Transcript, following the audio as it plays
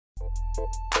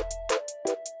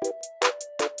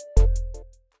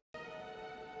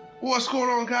What's going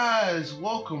on, guys?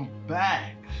 Welcome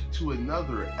back to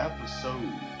another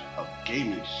episode of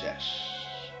Gaming Sess.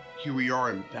 Here we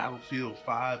are in Battlefield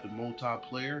 5 and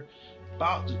multiplayer,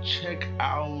 about to check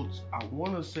out, I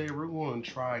want to say we're going to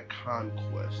try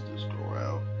Conquest this go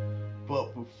around.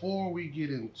 But before we get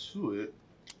into it,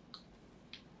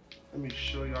 let me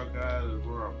show y'all guys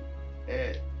where I'm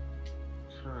at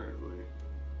currently.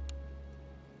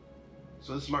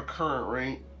 So this is my current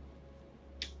rank.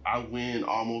 I win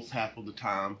almost half of the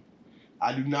time.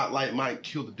 I do not like my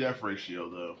kill to death ratio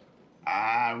though.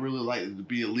 I really like it to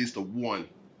be at least a 1.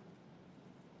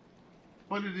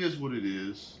 But it is what it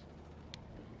is.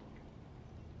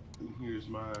 And here's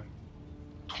my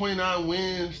 29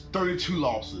 wins, 32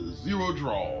 losses, 0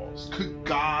 draws. Good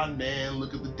God, man,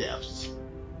 look at the deaths.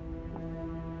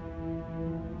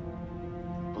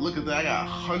 But look at that, I got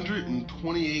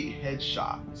 128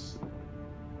 headshots.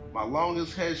 My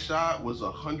longest headshot was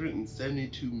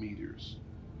 172 meters,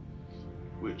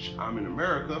 which I'm in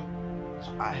America,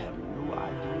 so I have no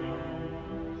idea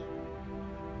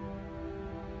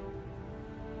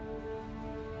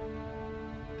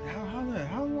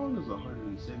how long is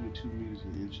 172 meters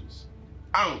in inches?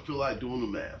 I don't feel like doing the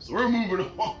math, so we're moving on.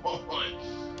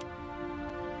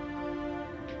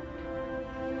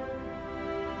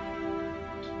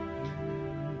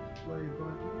 Play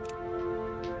button.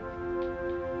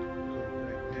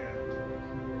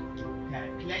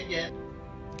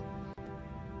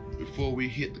 Before we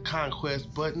hit the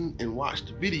Conquest button and watch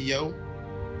the video,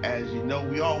 as you know,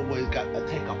 we always got to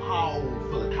take a pause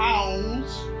for the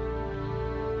cause.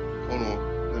 Hold on,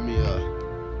 let me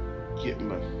get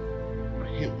my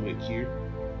hint wick here.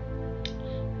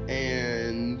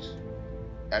 And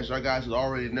as y'all guys have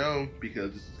already known,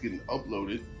 because this is getting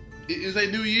uploaded, it is a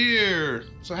new year.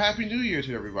 So happy new year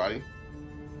to everybody.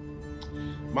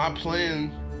 My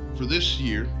plan for this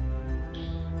year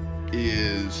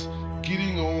is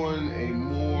getting on a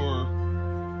more,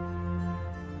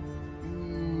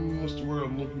 what's the word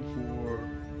I'm looking for?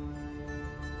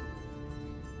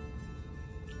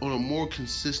 On a more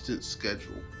consistent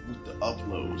schedule with the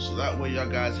uploads. So that way y'all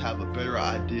guys have a better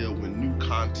idea when new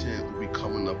content will be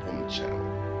coming up on the channel.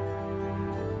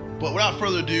 But without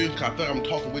further ado, cause I feel like I'm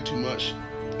talking way too much,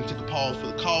 I'm gonna take a pause for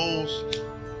the cause,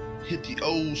 hit the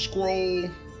old scroll,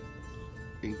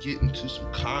 and get into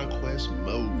some Conquest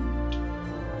mode.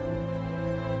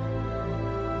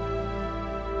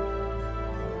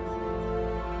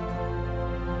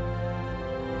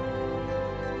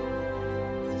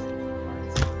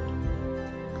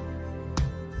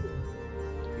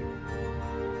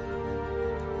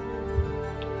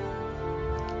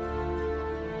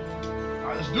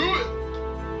 Alright, let's do it!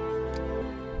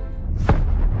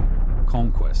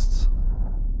 Conquests.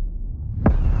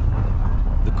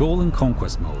 The goal in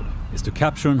Conquest mode is to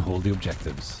capture and hold the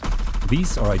objectives.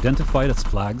 These are identified as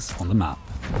flags on the map.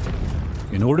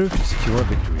 In order to secure a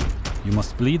victory, you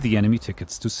must bleed the enemy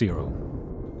tickets to 0.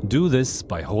 Do this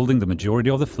by holding the majority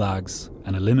of the flags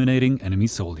and eliminating enemy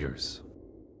soldiers.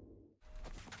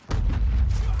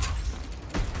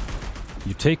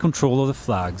 You take control of the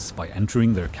flags by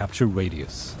entering their capture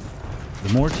radius.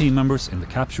 The more team members in the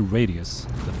capture radius,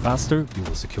 the faster you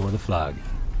will secure the flag.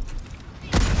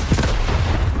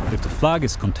 If the flag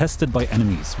is contested by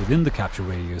enemies within the capture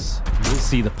radius, you will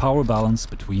see the power balance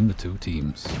between the two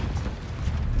teams.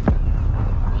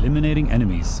 Eliminating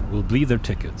enemies will bleed their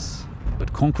tickets,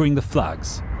 but conquering the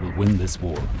flags will win this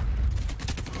war.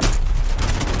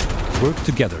 Work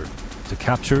together to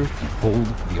capture and hold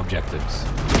the objectives.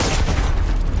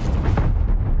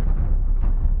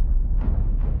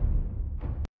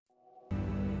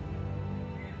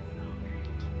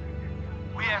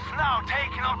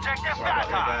 Objective data.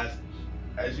 Guys,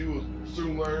 as you will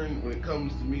soon learn, when it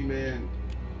comes to me, man,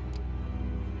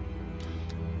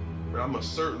 when I'm a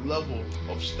certain level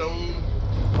of stone,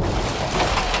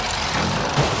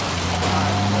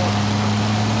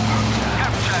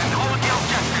 capture and hold the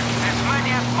objectives, as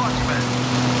many as possible.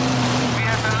 We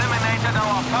have eliminated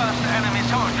our first enemy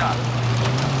soldier.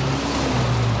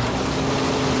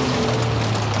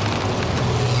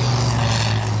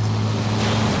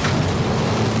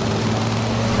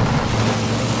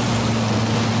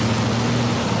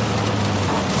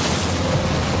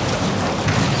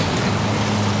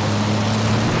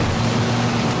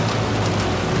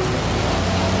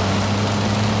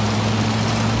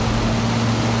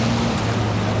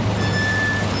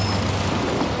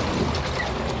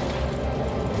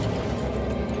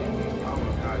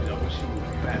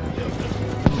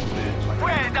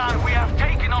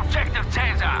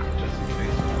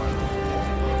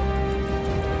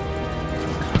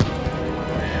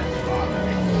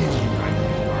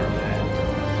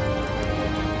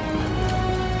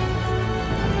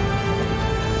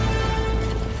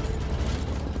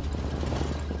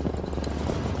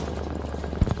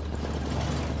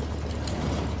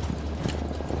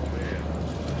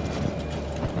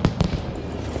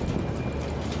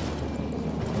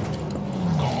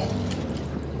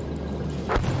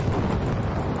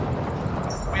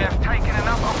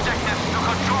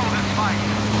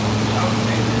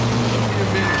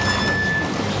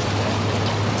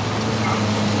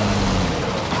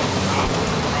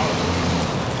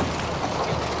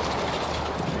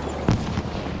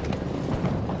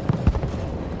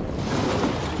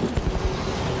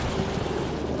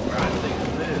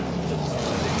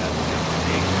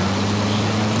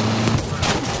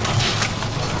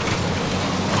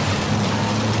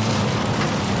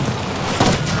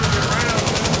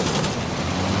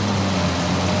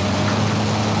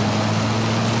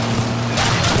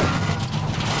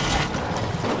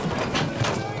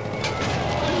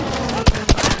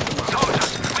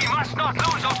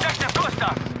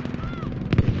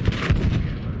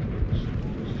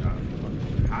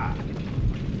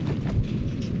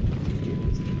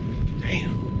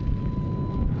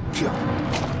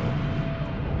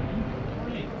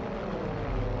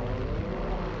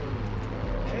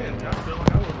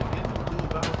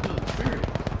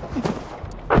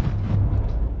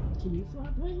 you fly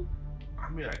plane? I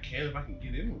mean, I can if I can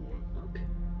get in one. Okay.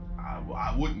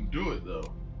 I wouldn't do it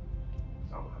though.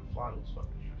 I don't know how to fly those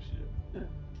fucking shit.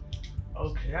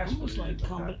 Okay, that's Almost what it like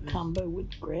is. I got this. combo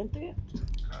with Grand Theft.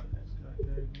 God, that's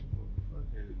goddamn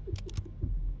fucking.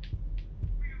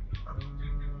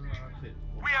 I think.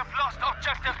 We have lost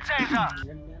objective Caesar.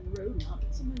 Running down the road and hop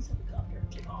in somebody's helicopter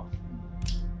and take off.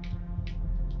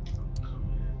 Come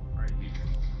in right here.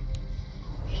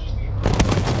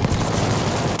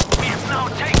 We have now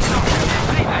taken objective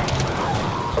Pt.1.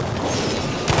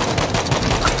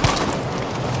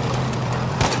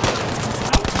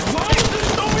 Why is there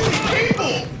so many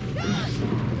people?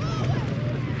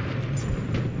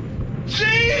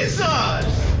 Jesus!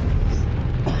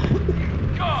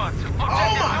 God, Oh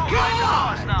my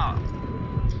God! Now.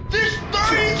 There's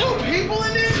 32 people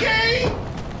in this game?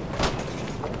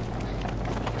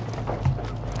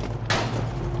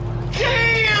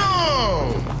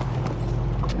 Damn!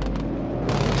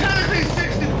 Technically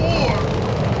 64.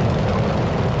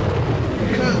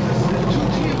 Because this is 2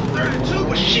 teams of 32,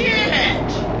 but shit!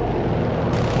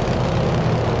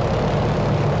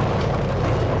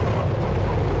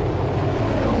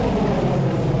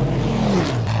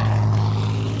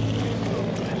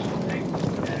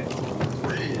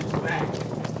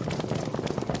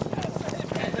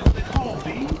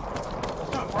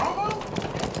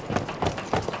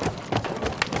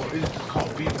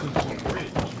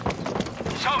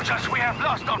 Soldiers, we have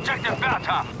lost objective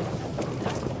Bertha.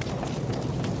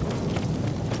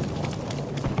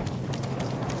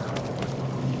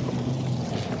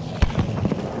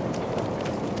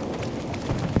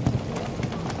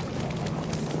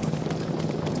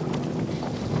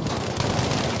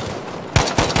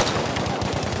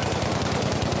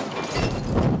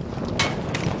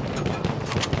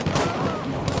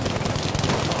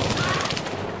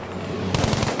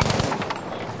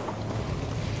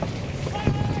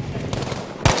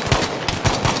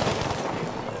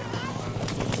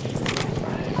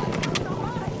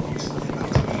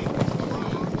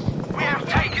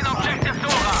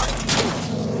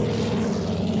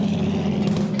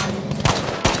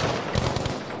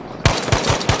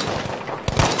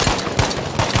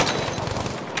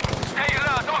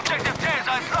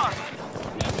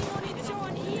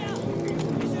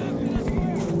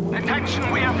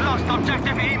 Attention, we have lost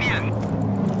objective Avian.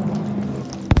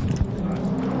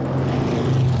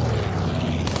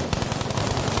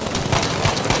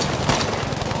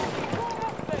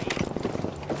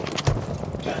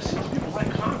 Gotta see people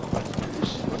like Conquest. This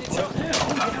shit, what the hell?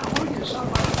 Oh my God, we're getting shot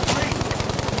by a train.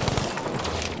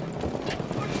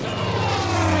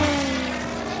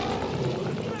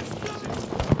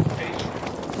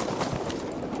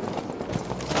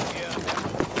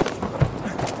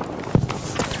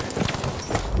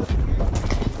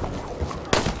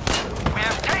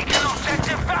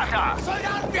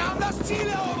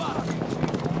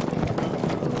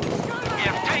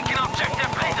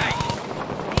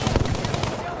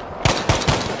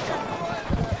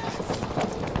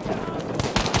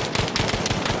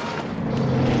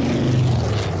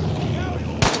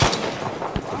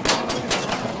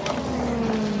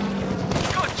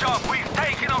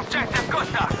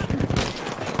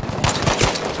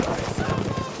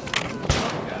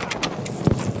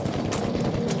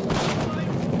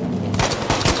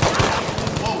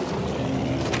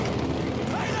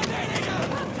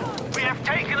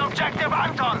 Objective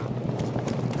Anton!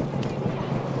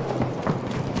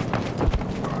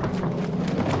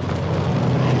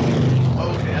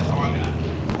 Okay, that's all I got.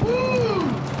 Woo!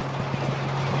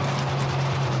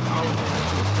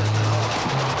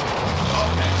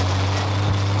 Okay.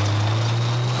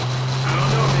 I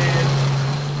don't know, man.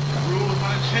 The rules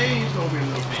might change over a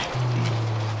little bit.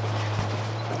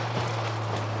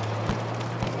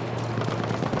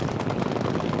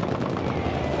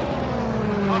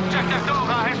 Objective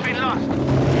Doha has been lost.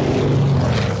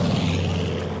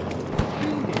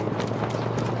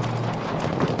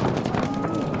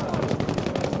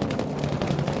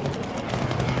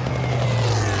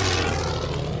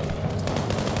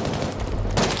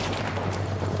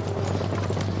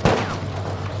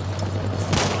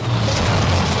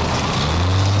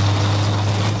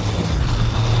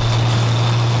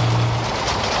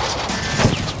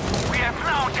 We have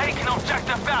now taken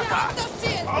objective Bertha.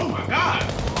 Oh my God!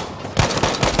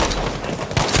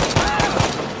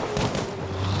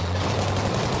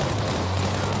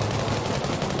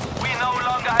 We no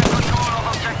longer have control of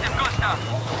objective Gustav.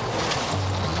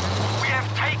 We have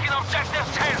taken objective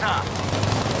Caesar.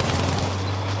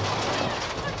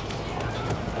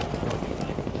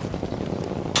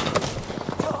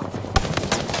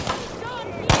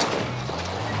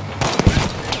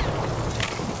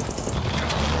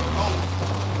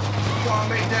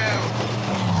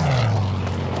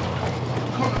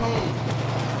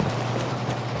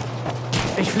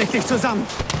 Halt dich zusammen!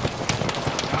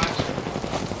 Gotcha.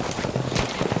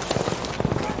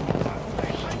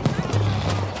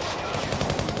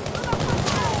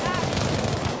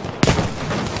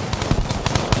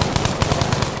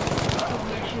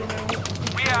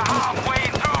 We are halfway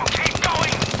through. Keep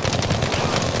going.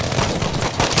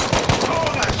 Oh,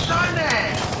 I got shot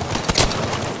at!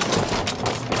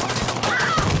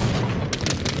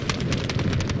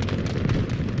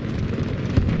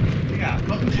 They got a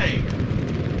fucking tank.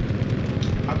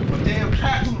 I put my damn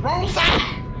tracks on the wrong side!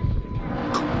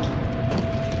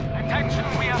 Attention,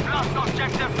 we have lost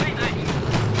objective Friedrich.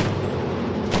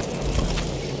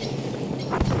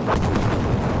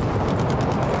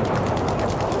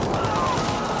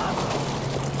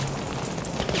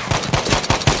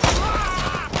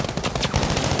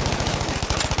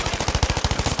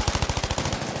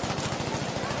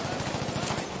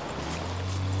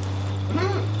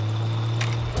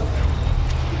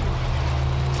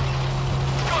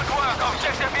 Good work,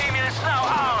 objective Emil is now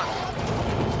ours.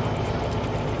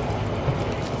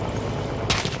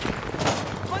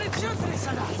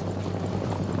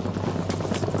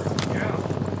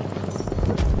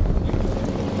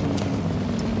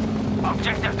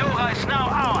 Objective Dora is now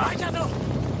ours.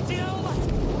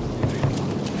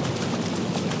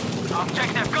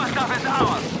 Objective Gustav is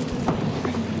ours.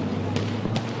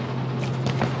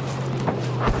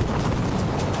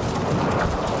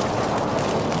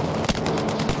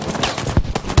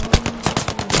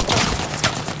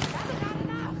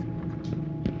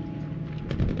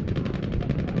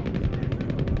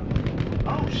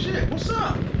 Oh shit, what's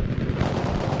up?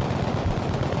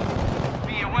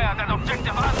 Be aware that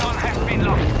objective unknown has been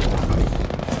lost.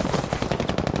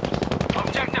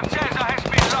 Objective Caesar has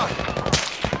been lost.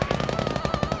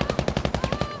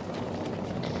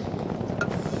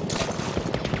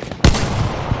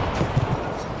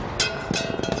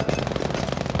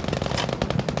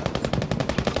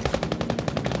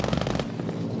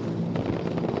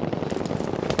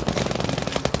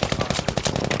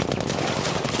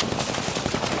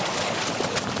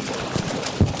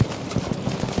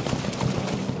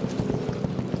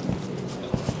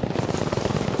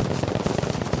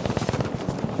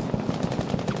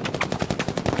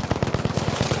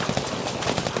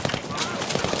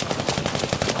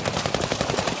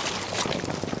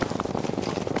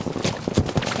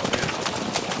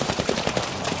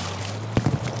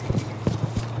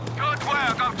 Good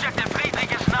work, objective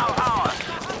Friedrich is now ours.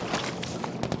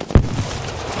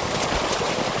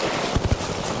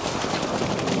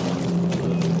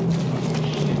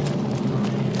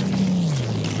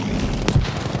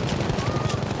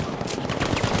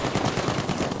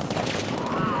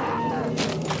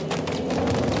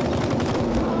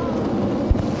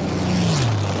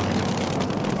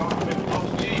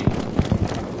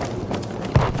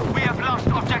 We have lost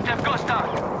objective Gustav.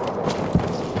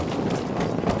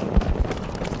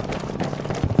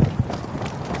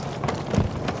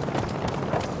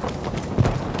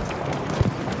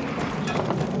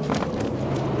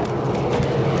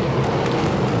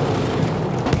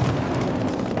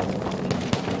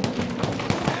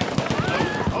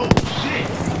 Oh shit!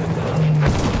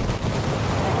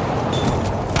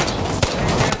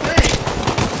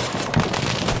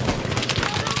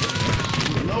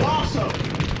 No, also.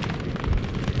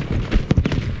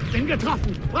 Bin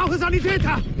getroffen! Brauche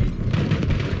Sanitäter!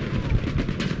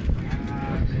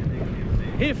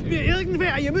 Hilft mir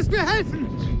irgendwer! Ihr müsst mir helfen!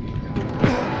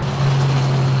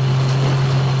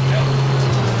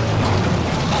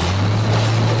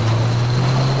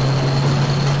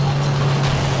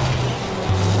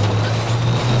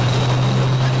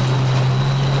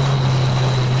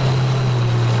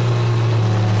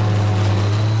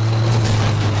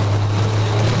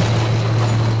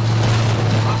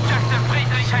 Objective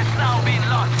Friedrich has now been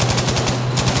lost.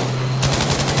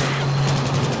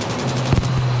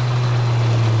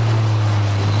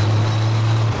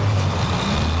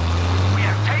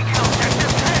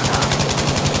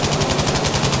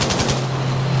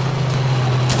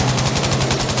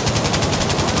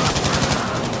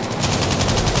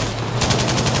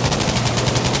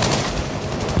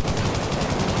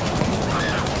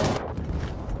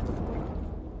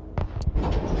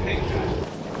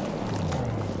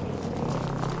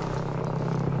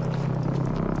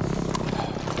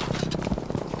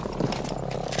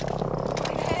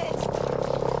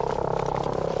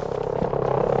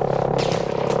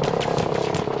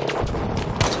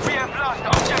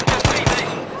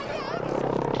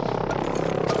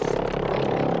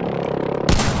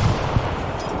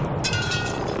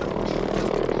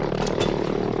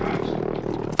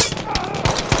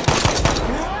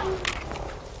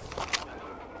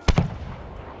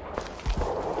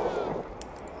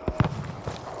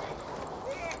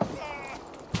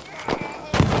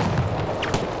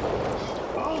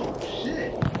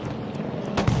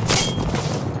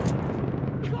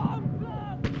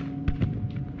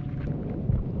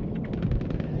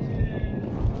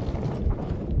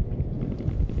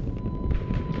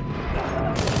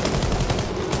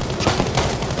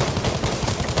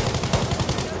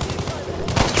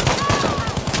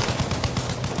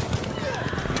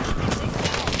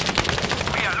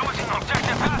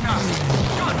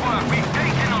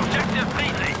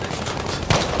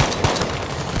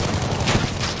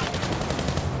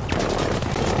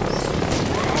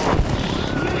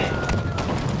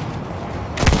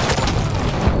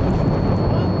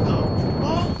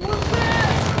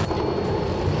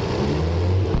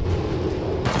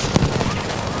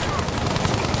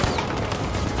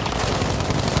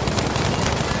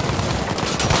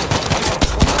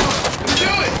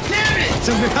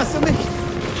 Zum Glück hast du mich.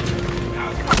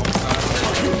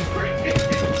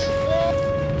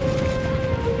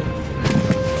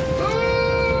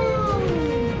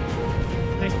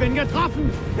 Ich bin getroffen!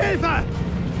 Hilfe!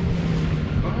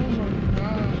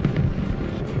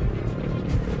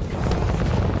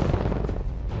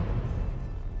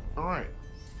 Alright.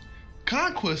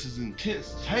 Conquest is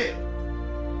intense as hell.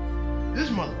 This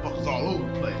motherfucker's all over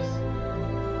the place.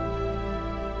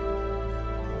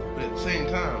 But at the same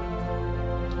time,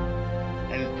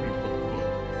 that is pretty fucking fun.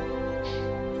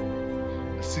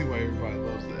 I see why everybody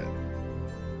loves that.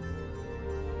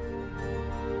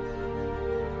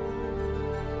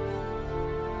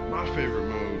 My favorite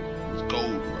mode was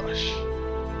Gold Rush,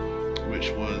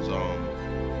 which was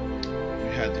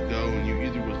you had to go and you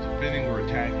either was defending or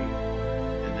attacking,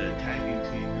 and the attacking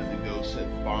team had to go set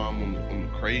the bomb on the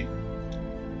crate,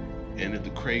 and if the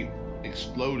crate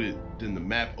exploded, then the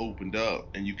map opened up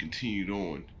and you continued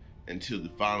on until the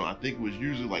final. I think it was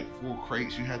usually like 4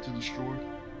 crates you had to destroy.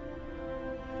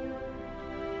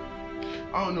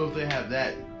 I don't know if they have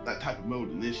that type of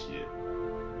mode in this yet.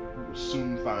 We'll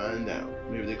soon find out.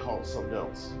 Maybe they call it something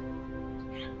else.